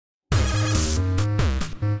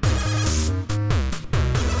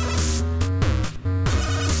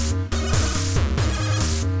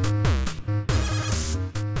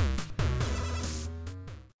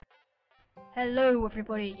Hello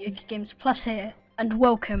everybody, Yuki Games Plus here, and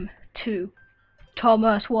welcome to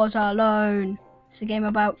Thomas Was Alone. It's a game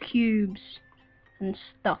about cubes and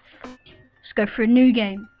stuff. Let's go for a new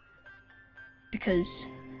game, because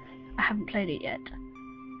I haven't played it yet.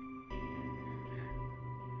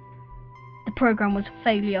 The program was a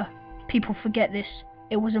failure. People forget this.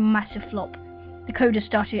 It was a massive flop. The coder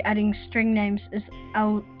started adding string names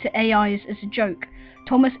to AIs as a joke.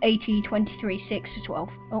 Thomas 80 23 6 to 12.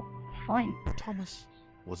 Oh, fine. Thomas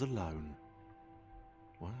was alone.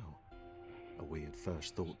 Wow. A weird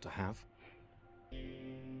first thought to have.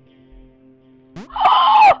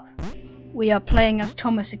 We are playing as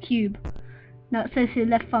Thomas a cube. Now it says here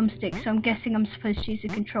left thumbstick, so I'm guessing I'm supposed to use a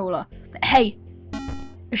controller. But hey,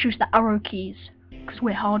 let's use the arrow keys, because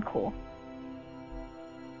we're hardcore.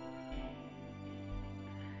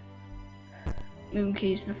 Move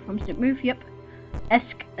keys, the thumbstick move, yep.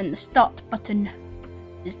 ESC and the start button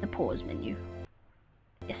is the pause menu.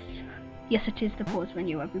 Yes it is the pause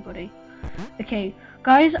menu, everybody. Okay,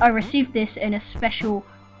 guys, I received this in a special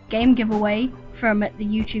game giveaway from the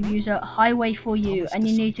YouTube user Highway4You, and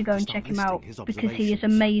you need to go and check him out because he is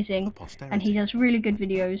amazing and he does really good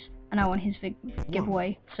videos, and I won his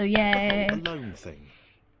giveaway. So yeah. The whole alone thing.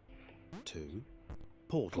 2.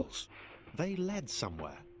 Portals. They led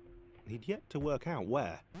somewhere. He'd yet to work out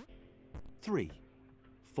where. 3.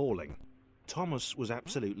 Falling. Thomas was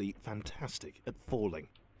absolutely fantastic at falling.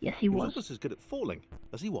 Yes, he was. He was almost as good at falling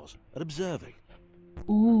as he was at observing.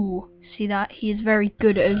 Ooh, see that? He is very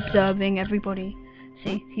good at observing, everybody.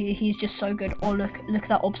 See, he's just so good. Oh, look at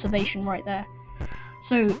that observation right there.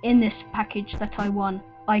 So, in this package that I won,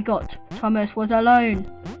 I got Thomas Was Alone,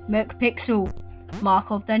 McPixel, Mark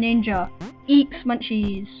of the Ninja, Eats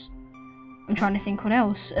Munchies. I'm trying to think what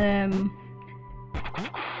else.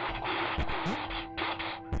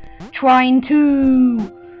 Trying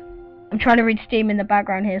to... I'm trying to read Steam in the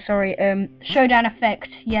background here, sorry. Showdown Effect,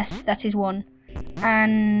 yes, that is one.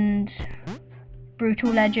 And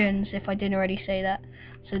Brutal Legends, if I didn't already say that.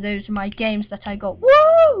 So those are my games that I got.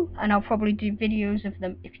 Woo! And I'll probably do videos of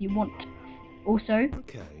them if you want. Also...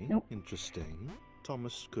 Okay, interesting.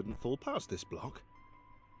 Thomas couldn't fall past this block.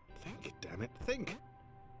 Think, damn it, think.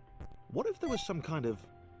 What if there was some kind of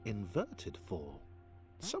inverted fall?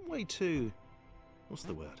 Some way to... what's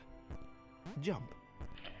the word? Jump.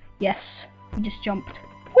 Yes, we just jumped.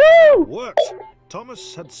 Woo! Worked!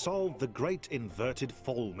 Thomas had solved the great inverted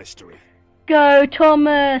fall mystery. Go,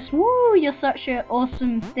 Thomas! Woo! You're such an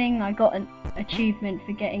awesome thing. I got an achievement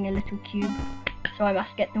for getting a little cube, so I must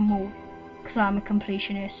get them all, because I'm a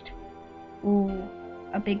completionist. Ooh,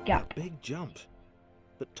 a big gap. A big jump.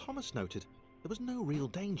 But Thomas noted there was no real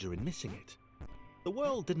danger in missing it. The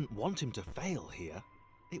world didn't want him to fail here.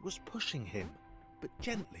 It was pushing him, but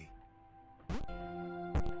gently.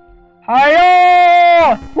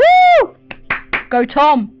 Hiya! Woo! Go,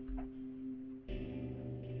 Tom!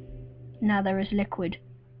 Now there is liquid.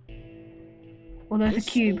 Well, there's a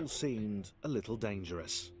cube. This all seemed a little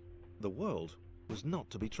dangerous. The world was not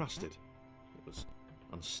to be trusted. It was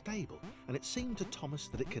unstable, and it seemed to Thomas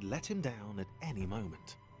that it could let him down at any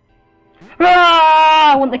moment.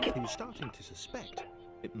 Ah! I want the cube. He was starting to suspect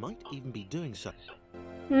it might even be doing so.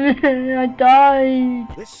 I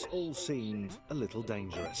died. This all seemed a little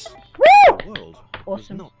dangerous. Woo! The world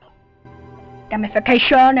Awesome. was not.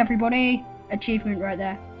 Gamification, everybody. Achievement right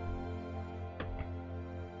there.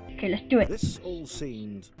 Okay, let's do it. This all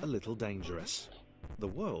seemed a little dangerous. The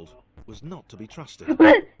world was not to be trusted.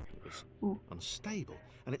 It was unstable,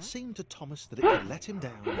 and it seemed to Thomas that it could let him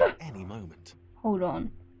down at any moment. Hold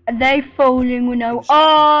on. Are they falling with no... He was starting to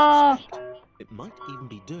Oh! suspect it might even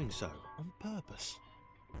be doing so on purpose.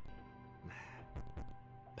 Nah.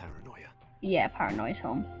 Paranoia. Yeah, paranoid,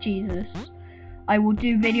 Tom. Jesus. I will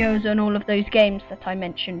do videos on all of those games that I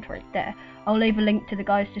mentioned right there. I'll leave a link to the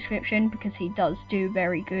guy's description because he does do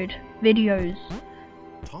very good videos.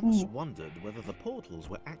 Thomas wondered whether the portals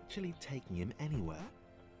were actually taking him anywhere.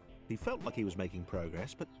 He felt like he was making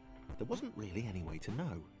progress, but there wasn't really any way to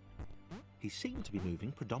know. He seemed to be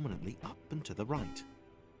moving predominantly up and to the right,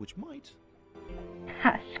 which might...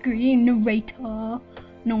 Ha, screen narrator.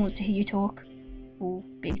 No one wants to hear you talk. Oh,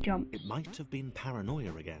 big jumps. It might have been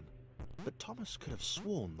paranoia again, but Thomas could have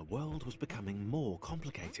sworn the world was becoming more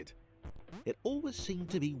complicated. It always seemed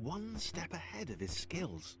to be one step ahead of his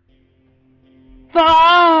skills.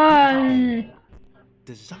 Fun!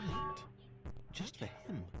 Designed just for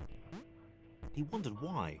him. He wondered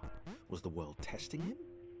why. Was the world testing him?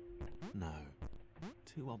 No.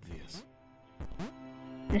 Too obvious.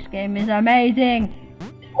 This game is amazing.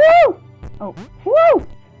 Woo! Oh, woo!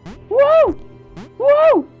 Woo!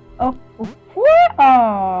 Woo! Oh, oh, woo!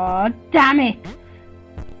 Aw, Damn it!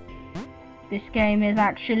 This game is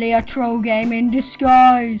actually a troll game in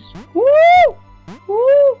disguise. Woo!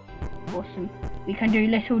 Woo! Awesome. We can do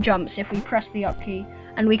little jumps if we press the up key,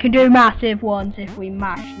 and we can do massive ones if we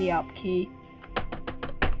mash the up key.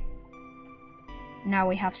 Now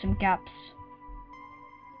we have some gaps.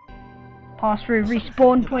 Pass through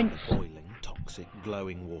respawn points. Boiling, toxic,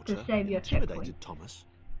 glowing water To save your intimidated checkpoint. Thomas.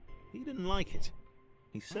 He didn't like it.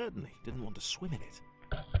 He certainly didn't want to swim in it.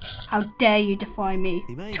 How dare you defy me?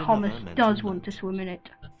 He made Thomas another does mental want to note. swim in it.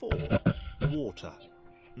 4. Water.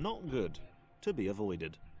 Not good. To be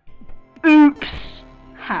avoided. Oops!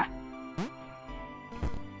 Ha.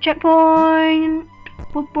 Checkpoint!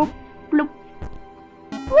 Boop boop bloop.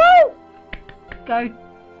 Woo! Go.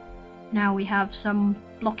 Now we have some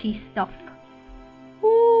blocky stuff.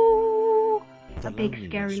 Woo! The A big loneliness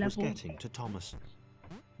scary was level. getting to Thomas.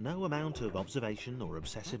 No amount of observation or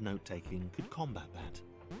obsessive note-taking could combat that.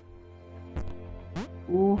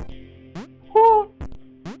 Ooh. Ooh.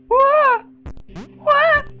 Wah!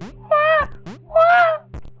 Wah! Wah! Wah!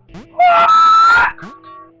 Wah!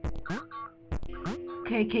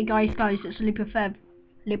 Okay, guys, it's a leap of faith.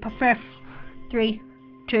 Leap of faith. 3,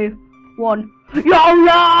 2, 1.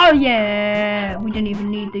 YOLO! Yeah! We didn't even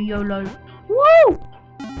need the YOLO. Woo!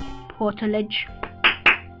 Portalage.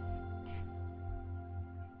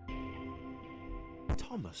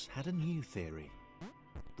 Thomas had a new theory.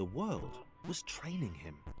 The world was training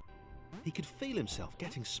him. He could feel himself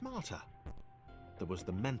getting smarter. There was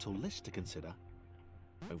the mental list to consider.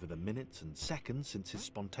 Over the minutes and seconds since his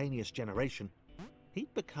spontaneous generation,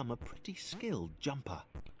 he'd become a pretty skilled jumper.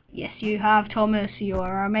 Yes, you have, Thomas. You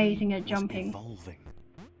are amazing at Was jumping. evolving.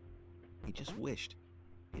 He just wished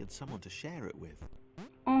he had someone to share it with.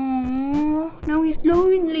 Oh, now he's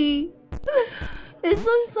lonely. It's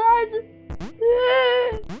so sad.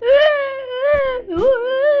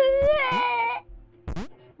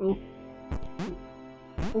 Oh.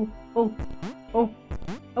 Oh, oh, oh,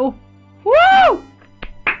 oh. Woo!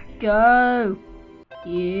 Go.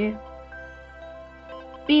 Yeah.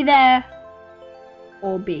 Be there.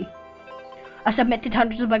 Or be. I submitted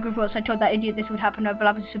hundreds of bug reports. I told that idiot this would happen. I've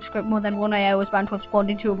allowed to subscribe more than one AI was bound to have spawned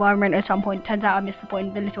into environment at some point. Turns out I missed the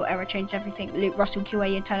point. The little error changed everything. Luke Russell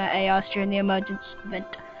QA Internet AIs during the emergence event.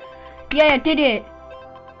 Yeah, I did it!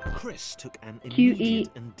 Chris took an QE. immediate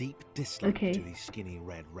and deep dislike Okay. to the skinny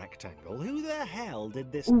red rectangle. Who the hell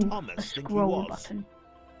did this Ooh, a Thomas think he scroll was? button.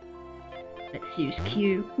 Let's use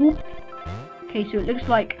Q. Whoop. Okay, so it looks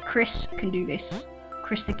like Chris can do this.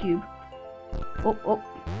 Chris the Cube. Oh, oh,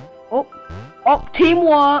 oh, oh,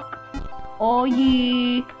 teamwork! Oh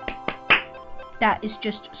yeah! That is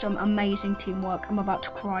just some amazing teamwork. I'm about to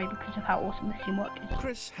cry because of how awesome this teamwork is.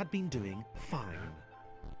 Chris had been doing fine.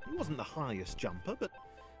 He wasn't the highest jumper, but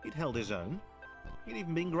he'd held his own. He'd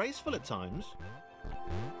even been graceful at times.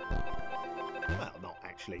 Well,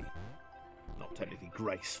 not technically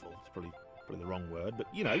graceful. It's probably the wrong word, but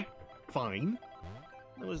you know, fine.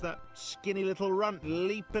 There was that skinny little runt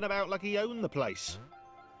leaping about like he owned the place.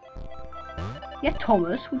 Yeah,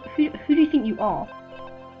 Thomas, who do you think you are?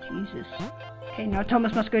 Jesus. Okay, now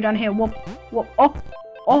Thomas must go down here. Whoop, whoop,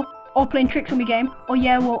 oh, playing tricks on me game. Oh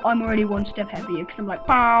yeah, well, I'm already one step heavier, because I'm like,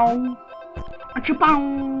 bow, bow, and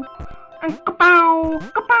kapow, kapow,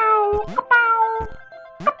 kapow,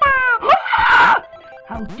 kapow. Ah!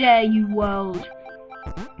 How dare you, world?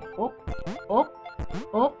 Oh, oh,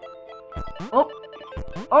 oh, oh,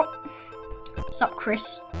 oh. Sup, Chris?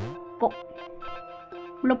 Bop.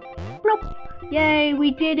 Blop, blop. Yay,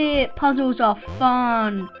 we did it! Puzzles are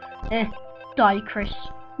fun! Die, Chris.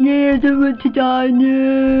 No, I don't want to die,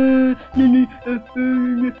 no!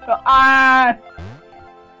 No. Ah!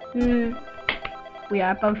 We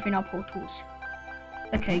are both in our portals.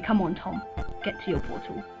 Okay, come on, Tom. Get to your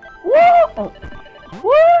portal. Woo! Oh.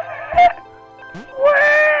 Woo!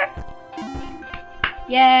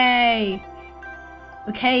 Yay!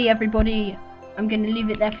 Okay, everybody. I'm going to leave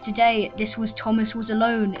it there for today. This was Thomas Was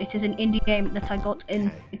Alone. It is an indie game that I got in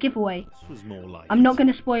a giveaway. This was more like I'm not going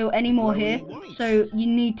to spoil any more Glowy here, white so you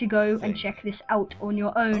need to go and thing. check this out on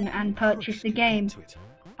your own and purchase the game.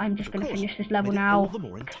 I'm just going to finish this level now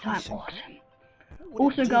because I'm awesome.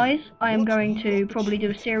 Also guys, I am going to probably do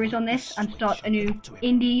a series on this and start a new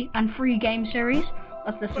indie and free game series.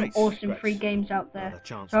 As there's some awesome free games out there.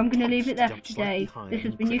 So I'm going to leave it there for today. This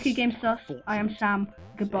has been UK Game Stuff. I am Sam.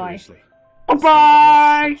 Goodbye. Seriously.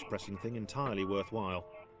 Goodbye! Expressing thing entirely worthwhile.